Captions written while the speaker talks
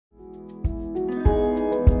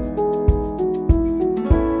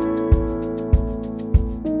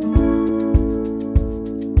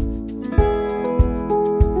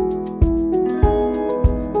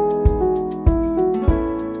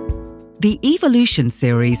The Evolution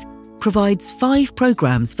series provides 5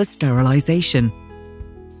 programs for sterilization.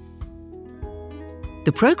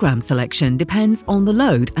 The program selection depends on the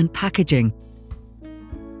load and packaging.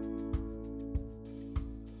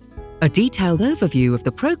 A detailed overview of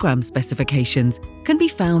the program specifications can be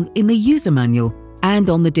found in the user manual and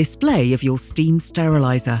on the display of your steam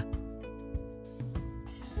sterilizer.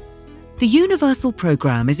 The universal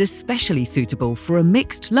program is especially suitable for a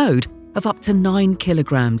mixed load of up to 9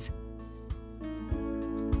 kilograms.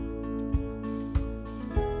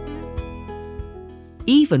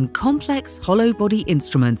 Even complex hollow body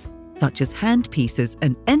instruments such as handpieces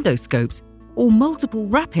and endoscopes or multiple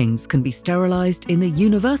wrappings can be sterilized in the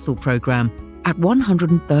universal program at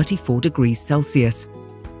 134 degrees Celsius.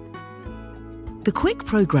 The quick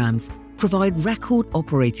programs provide record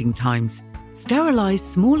operating times, sterilize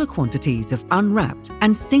smaller quantities of unwrapped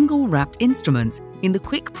and single-wrapped instruments in the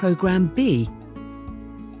Quick Program B,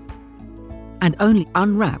 and only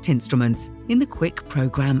unwrapped instruments in the Quick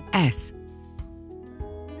Program S.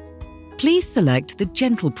 Please select the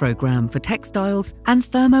Gentle program for textiles and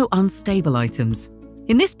thermo-unstable items.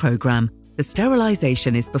 In this program, the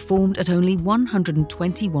sterilization is performed at only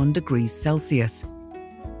 121 degrees Celsius.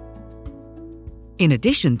 In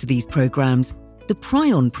addition to these programs, the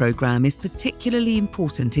Prion-Program is particularly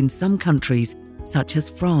important in some countries, such as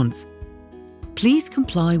France. Please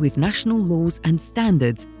comply with national laws and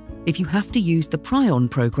standards if you have to use the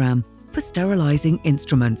Prion-Program for sterilizing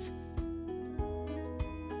instruments.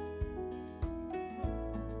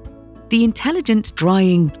 The intelligent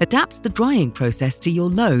drying adapts the drying process to your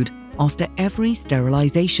load after every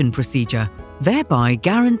sterilization procedure, thereby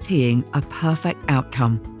guaranteeing a perfect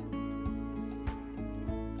outcome.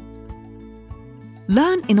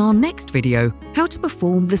 Learn in our next video how to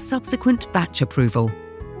perform the subsequent batch approval.